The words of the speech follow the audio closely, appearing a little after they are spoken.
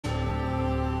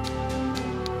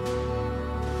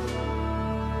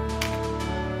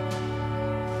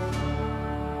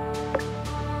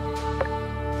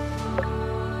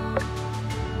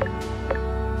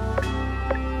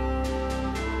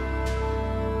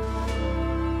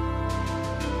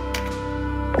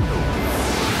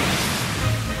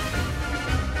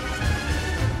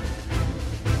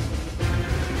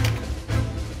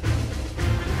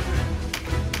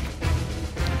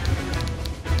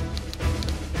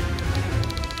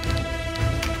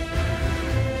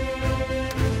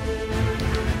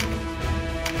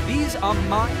are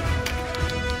mine.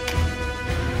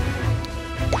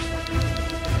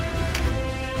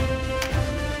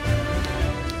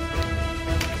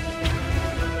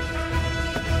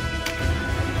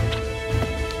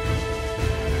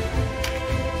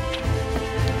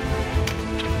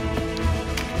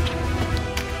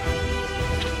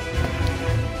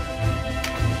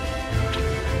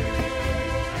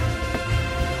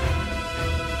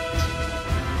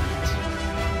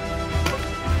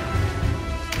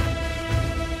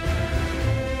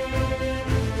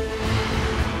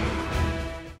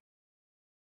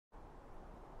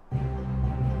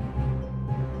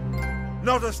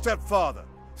 Not a step farther.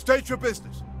 State your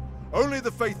business. Only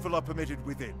the faithful are permitted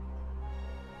within.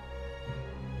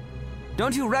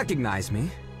 Don't you recognize me?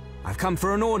 I've come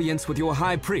for an audience with your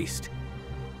High Priest.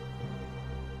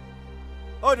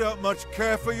 I don't much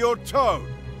care for your tone.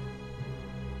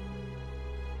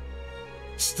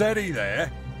 Steady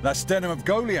there. That's Denam of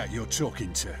Goliath you're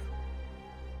talking to.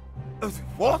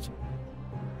 What?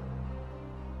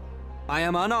 I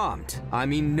am unarmed. I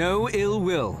mean no ill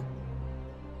will.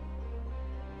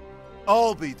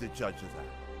 I'll be the judge of that.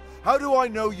 How do I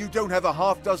know you don't have a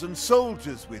half-dozen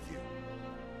soldiers with you?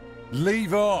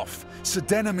 Leave off. Sir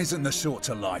Denam isn't the sort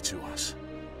to lie to us.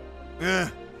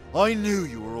 I knew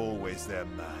you were always their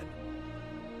man.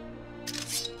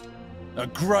 A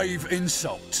grave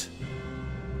insult.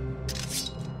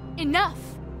 Enough!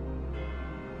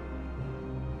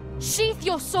 Sheath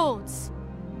your swords!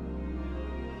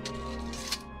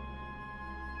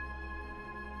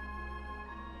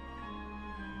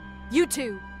 You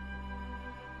two!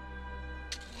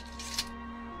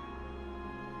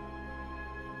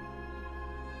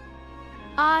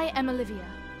 I am Olivya,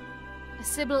 a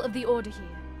Sibyl of the Order here.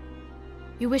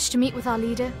 You wish to meet with our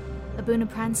leader, Abuna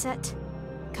Prancet?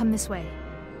 Come this way.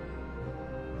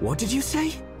 What did you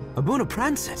say? Abuna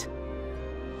Prancet?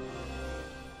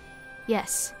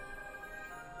 Yes.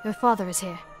 Your father is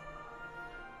here.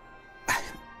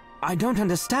 I don't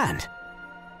understand.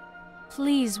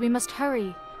 Please, we must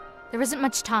hurry. There isn't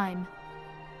much time.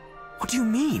 What do you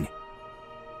mean?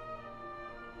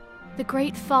 The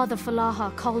great Father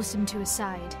Falaha calls him to his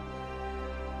side.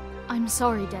 I'm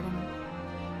sorry, Denam.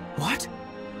 What?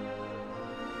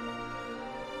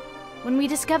 When we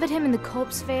discovered him in the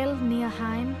Corpse Vale near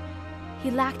Heim, he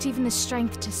lacked even the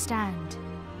strength to stand.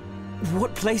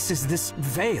 What place is this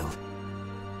Vale?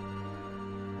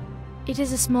 It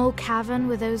is a small cavern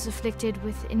where those afflicted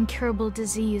with incurable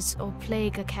disease or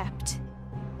plague are kept.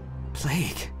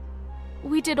 Plague?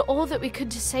 We did all that we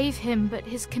could to save him, but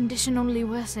his condition only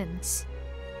worsens.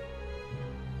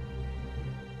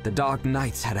 The Dark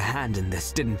Knights had a hand in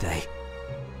this, didn't they?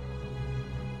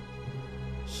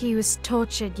 He was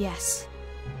tortured, yes,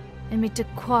 and made to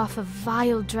quaff a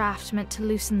vile draught meant to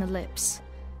loosen the lips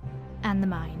and the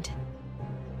mind.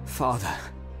 Father.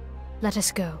 Let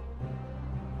us go.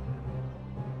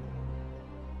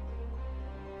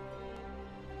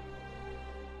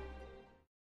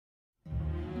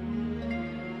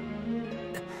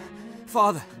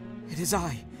 Father, it is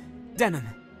I, Denam.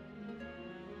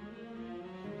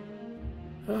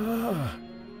 Ah,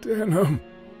 Denam.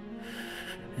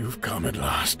 You've come at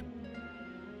last.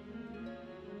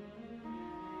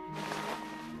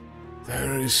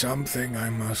 There is something I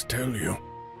must tell you.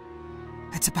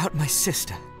 It's about my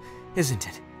sister, isn't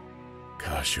it?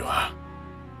 Catiua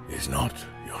is not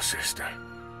your sister,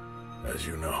 as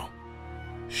you know.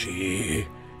 She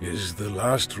is the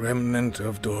last remnant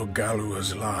of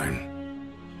Dorgalua's line.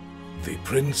 The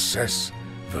Princess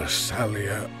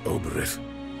Versalia Oberith.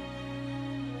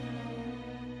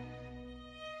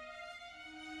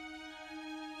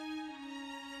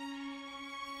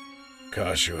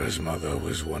 Catiua's mother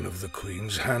was one of the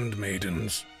Queen's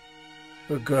handmaidens,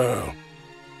 a girl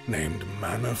named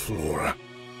Mannaflora.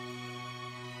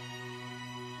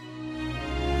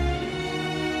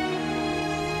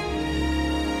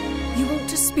 You want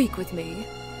to speak with me?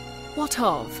 What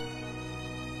of?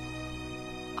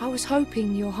 I was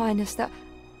hoping, Your Highness, that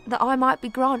I might be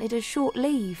granted a short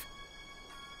leave.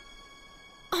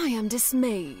 I am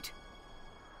dismayed.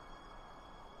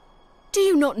 Do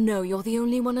you not know you're the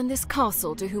only one in this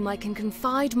castle to whom I can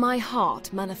confide my heart,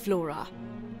 Mannaflora?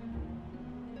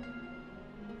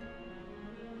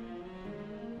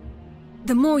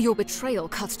 The more your betrayal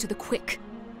cuts to the quick.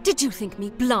 Did you think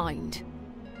me blind?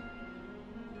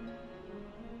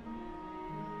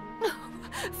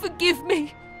 Forgive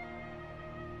me.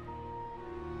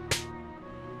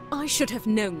 I should have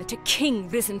known that a king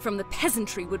risen from the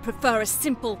peasantry would prefer a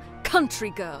simple country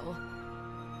girl.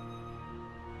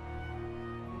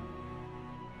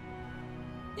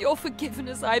 Your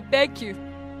forgiveness, I beg you.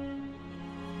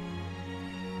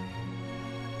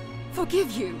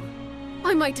 Forgive you?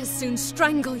 I might as soon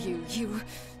strangle you,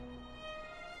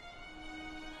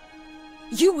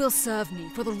 You will serve me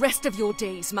for the rest of your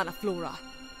days, Mannaflora.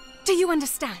 Do you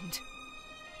understand?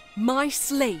 My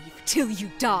slave till you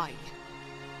die.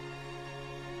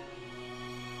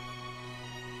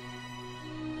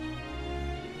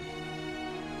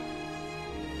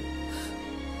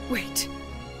 Wait.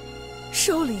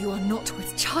 Surely you are not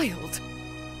with child.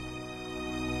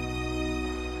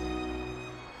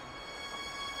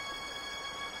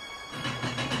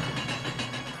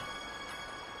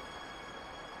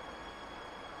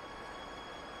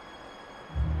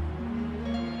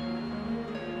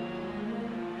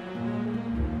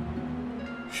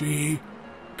 She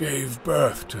gave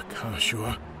birth to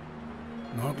Catiua,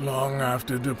 not long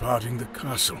after departing the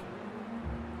castle.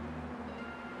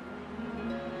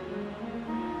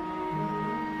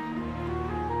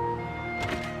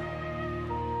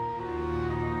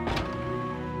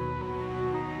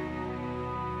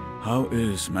 How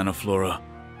is Mannaflora?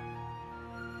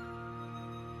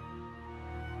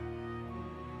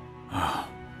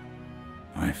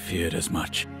 I feared as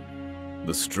much.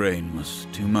 The strain was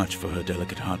too much for her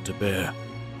delicate heart to bear.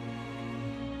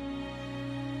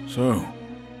 So,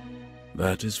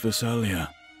 that is Visalia.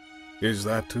 Is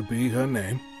that to be her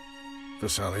name?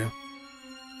 Visalia?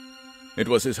 It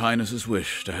was His Highness's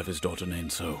wish to have his daughter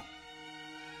named so.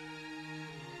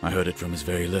 I heard it from his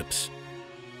very lips.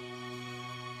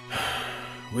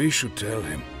 We should tell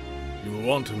him. He will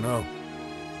want to know.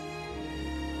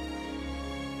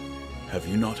 Have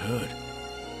you not heard?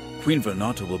 Queen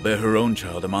Vernata will bear her own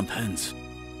child a month hence.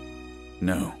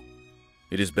 No,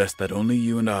 it is best that only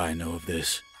you and I know of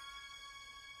this.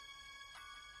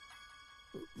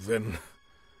 Then,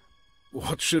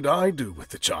 what should I do with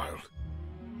the child?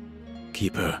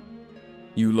 Keep her.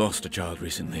 You lost a child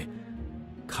recently.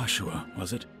 Catiua,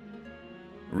 was it?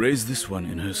 Raise this one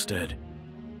in her stead.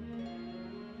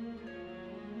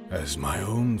 As my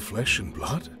own flesh and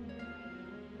blood?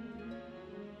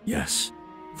 Yes,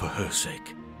 for her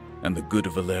sake, and the good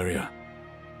of Valeria.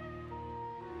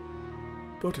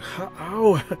 But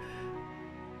how?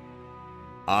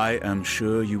 I am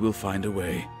sure you will find a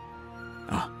way.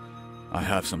 I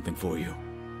have something for you.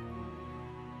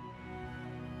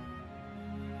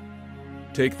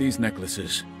 Take these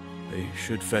necklaces. They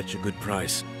should fetch a good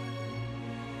price.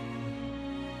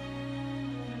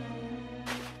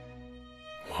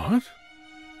 What?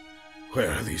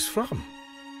 Where are these from?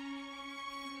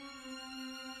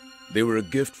 They were a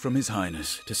gift from His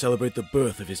Highness to celebrate the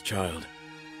birth of his child.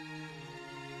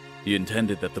 He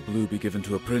intended that the blue be given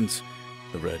to a prince,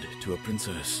 the red to a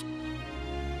princess.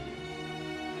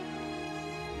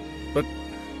 But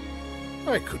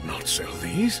I could not sell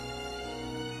these.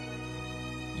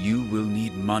 You will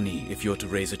need money if you're to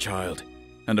raise a child,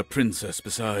 and a princess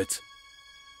besides.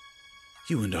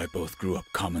 You and I both grew up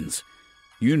commons.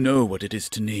 You know what it is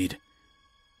to need.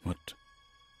 What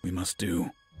we must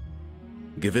do.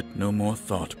 Give it no more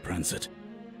thought, Prancet.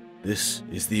 This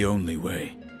is the only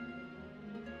way.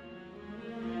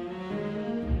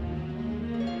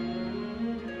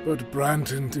 But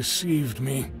Branton deceived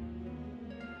me.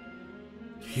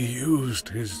 He used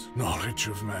his knowledge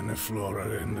of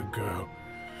Mannaflora and the girl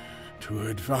to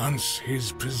advance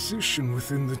his position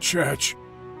within the church.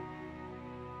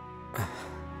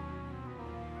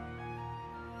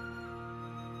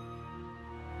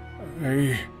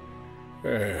 I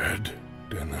erred,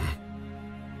 Denam.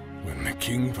 When the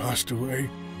king passed away,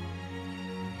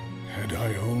 had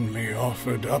I only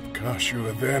offered up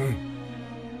Catiua then,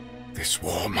 this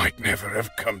war might never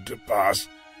have come to pass.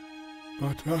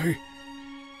 But I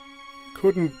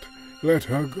couldn't let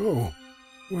her go.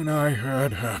 When I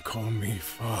heard her call me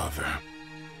father,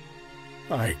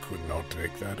 I could not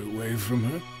take that away from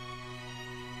her,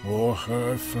 or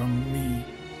her from me.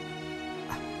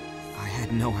 I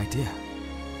had no idea.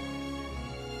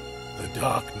 The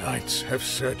Dark Knights have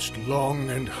searched long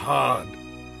and hard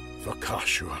for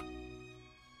Catiua,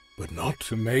 but not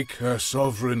to make her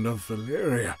sovereign of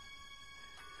Valeria.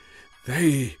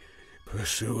 They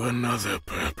pursue another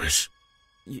purpose.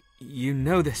 You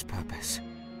know this purpose?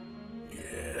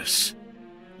 Yes.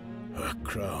 Her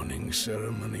crowning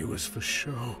ceremony was for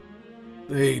show.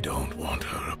 They don't want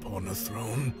her upon a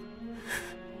throne.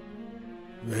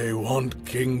 They want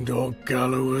King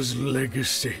Dorgalua's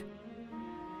legacy.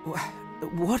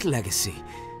 What legacy?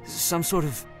 Some sort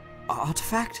of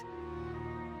artifact?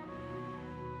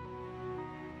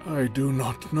 I do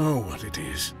not know what it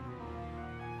is.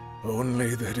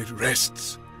 Only that it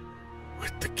rests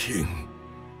with the king.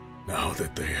 Now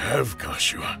that they have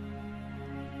Catiua,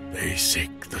 they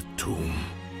seek the tomb.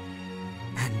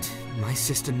 And my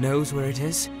sister knows where it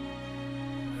is?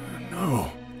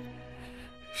 No.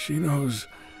 She knows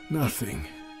nothing.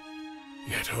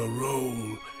 Yet her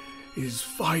role is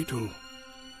vital.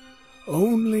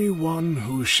 Only one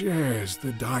who shares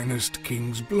the Dynast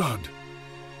King's blood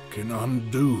can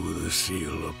undo the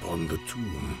seal upon the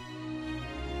tomb.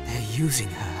 They're using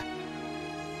her.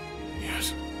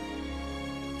 Yes.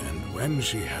 And when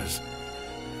she has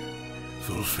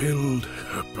fulfilled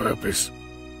her purpose,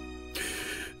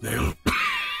 they'll...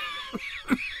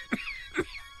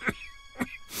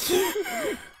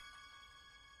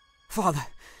 Father,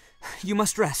 you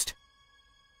must rest.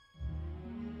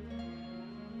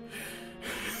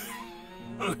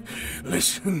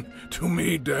 Listen to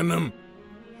me, Denam.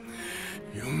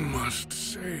 You must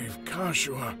save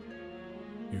Catiua.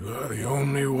 You are the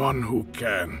only one who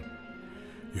can.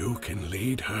 You can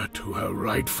lead her to her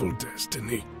rightful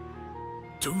destiny.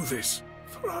 Do this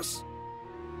for us.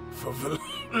 For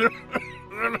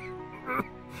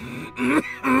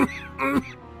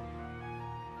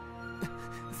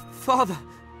Father!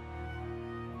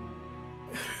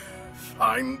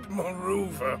 Find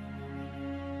Maruva.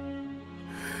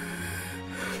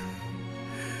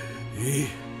 He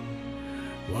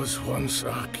was once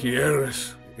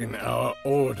Archieris in our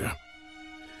order.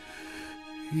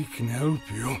 He can help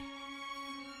you.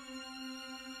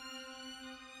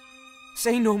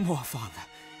 Say no more, Father.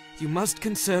 You must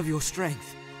conserve your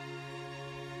strength.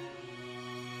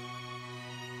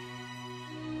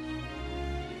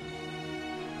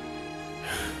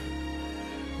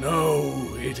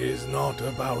 No, it is not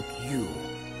about you.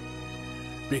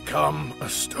 Become a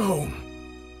stone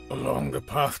along the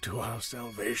path to our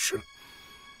salvation.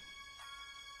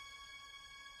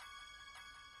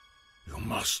 You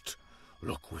must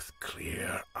look with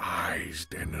clear eyes,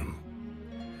 Denam.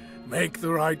 Make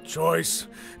the right choice.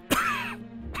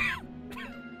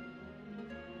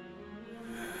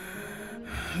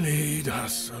 Lead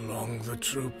us along the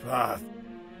true path.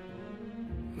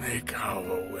 Make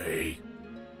our way.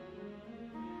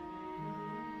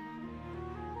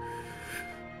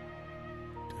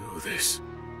 Do this.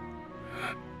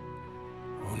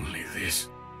 Only this.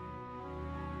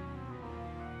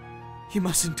 You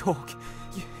mustn't talk.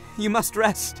 You must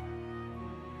rest.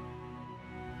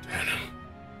 Denam.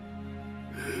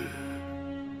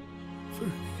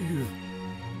 Forgive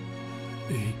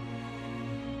me.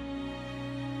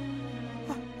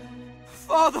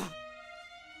 Father!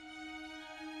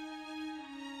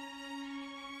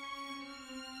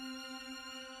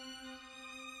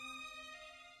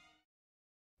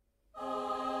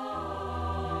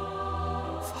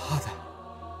 Father.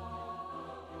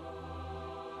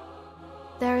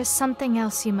 There is something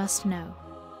else you must know.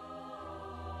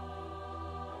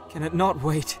 Can it not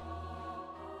wait?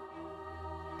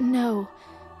 No.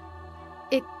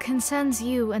 It concerns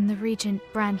you and the Regent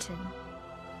Branton.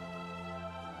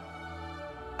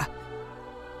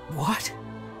 What?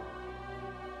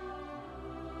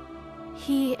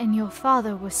 He and your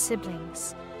father were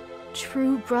siblings,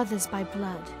 true brothers by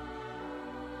blood.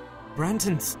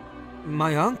 Branton's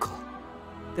my uncle.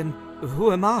 Then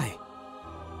who am I?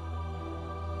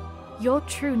 Your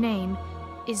true name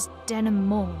is Denam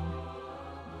Morn.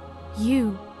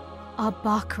 You are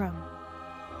Bakram.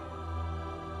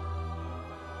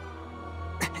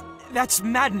 That's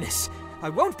madness. I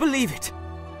won't believe it.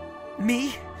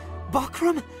 Me?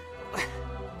 Bakram?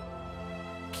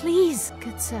 Please,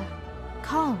 good sir,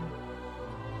 calm.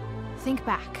 Think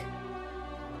back.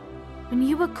 When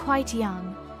you were quite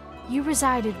young, you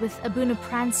resided with Abuna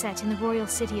Prancet in the royal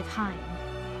city of Hine.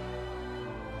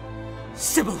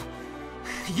 Sybil!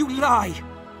 You lie!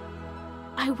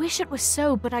 I wish it was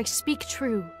so, but I speak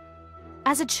true.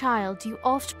 As a child, you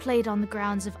oft played on the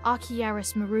grounds of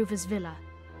Archieris Maruva's villa.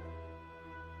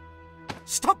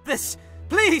 Stop this!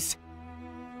 Please!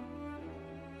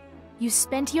 You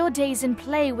spent your days in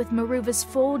play with Maruva's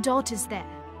 4 daughters there.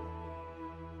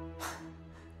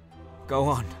 Go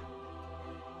on.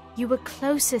 You were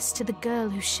closest to the girl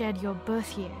who shared your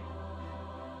birth year.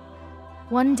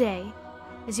 One day,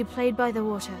 as you played by the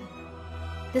water,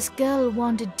 this girl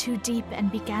wandered too deep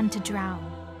and began to drown.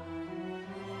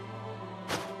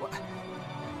 What?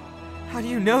 How do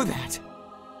you know that?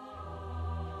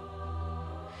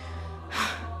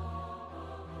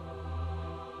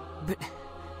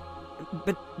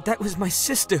 But that was my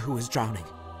sister who was drowning.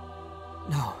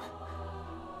 No.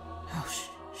 No,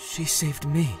 she saved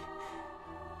me.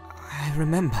 I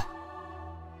remember.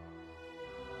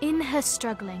 In her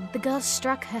struggling, the girl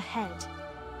struck her head,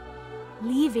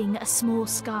 leaving a small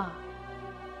scar.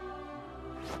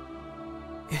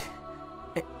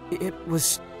 It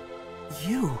was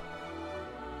you.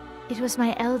 It was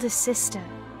my eldest sister,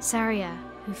 Saria,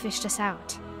 who fished us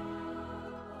out.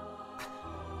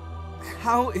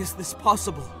 How is this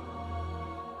possible?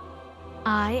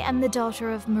 I am the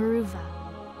daughter of Maruva,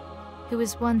 who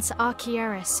was once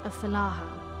Archieris of Falaha.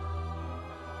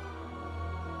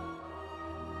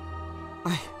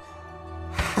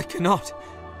 I cannot.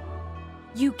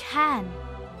 You can.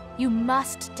 You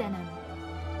must, Denam.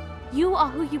 You are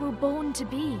who you were born to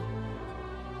be.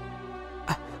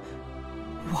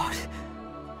 What?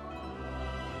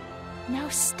 Now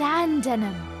stand,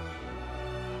 Denam.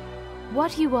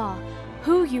 What you are,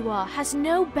 who you are, has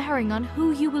no bearing on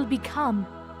who you will become.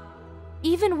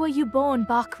 Even were you born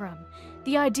Bakram,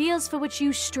 the ideals for which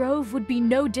you strove would be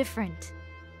no different.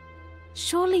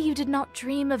 Surely you did not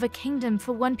dream of a kingdom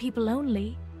for one people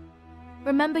only.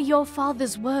 Remember your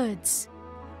father's words.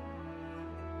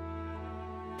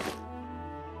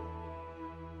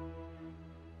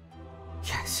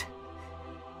 Yes.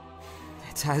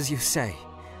 It's as you say.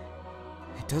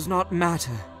 It does not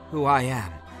matter who I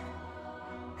am.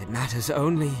 It matters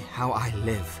only how I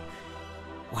live,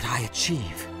 what I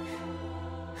achieve.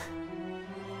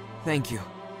 Thank you,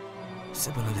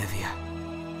 Sibyl Olivia.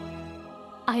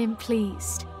 I am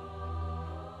pleased.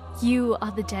 You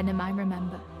are the Denam I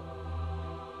remember.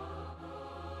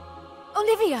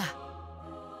 Olivia!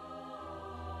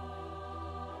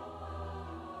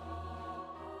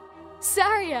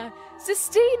 Saria!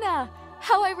 Sistina!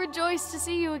 How I rejoice to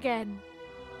see you again!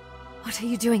 What are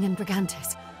you doing in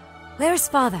Brigantys? Where is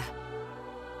father?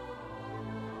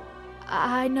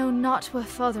 I know not where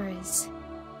father is.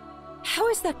 How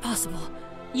is that possible?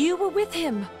 You were with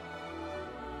him.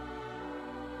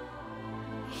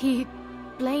 He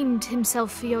blamed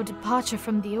himself for your departure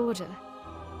from the Order.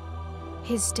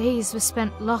 His days were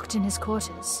spent locked in his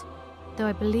quarters, though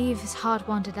I believe his heart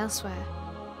wandered elsewhere.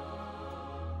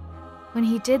 When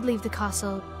he did leave the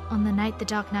castle on the night the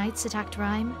Dark Knights attacked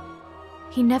Rhyme,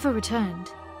 he never returned.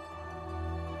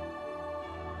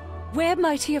 Where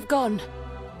might he have gone?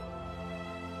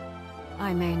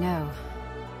 I may know.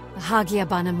 The Hagia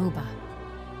Banamuba.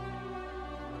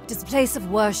 It is a place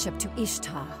of worship to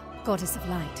Ishtar, goddess of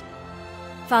light.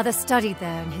 Father studied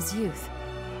there in his youth.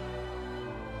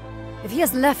 If he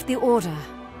has left the Order,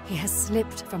 he has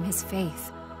slipped from his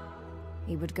faith.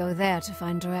 He would go there to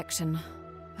find direction.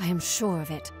 I am sure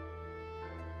of it.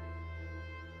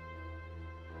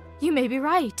 You may be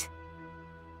right.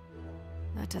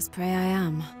 Let us pray I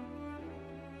am.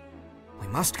 We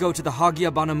must go to the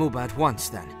Hagia Banamuba at once,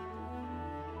 then.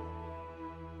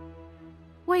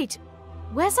 Wait,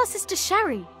 where's our sister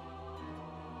Sherry?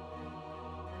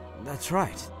 That's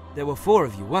right. There were 4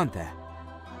 of you, weren't there?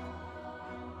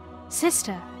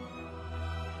 Sister?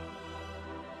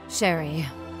 Sherry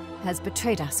has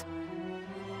betrayed us.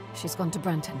 She's gone to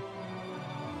Branton.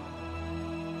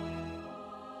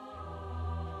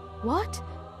 What?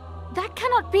 That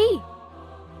cannot be!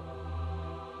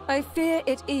 I fear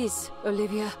it is,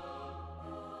 Olivia.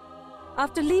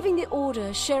 After leaving the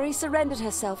Order, Sherry surrendered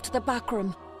herself to the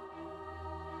Bakram.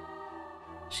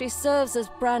 She serves as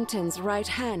Branton's right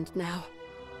hand now.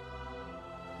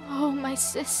 Oh, my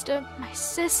sister, my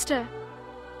sister.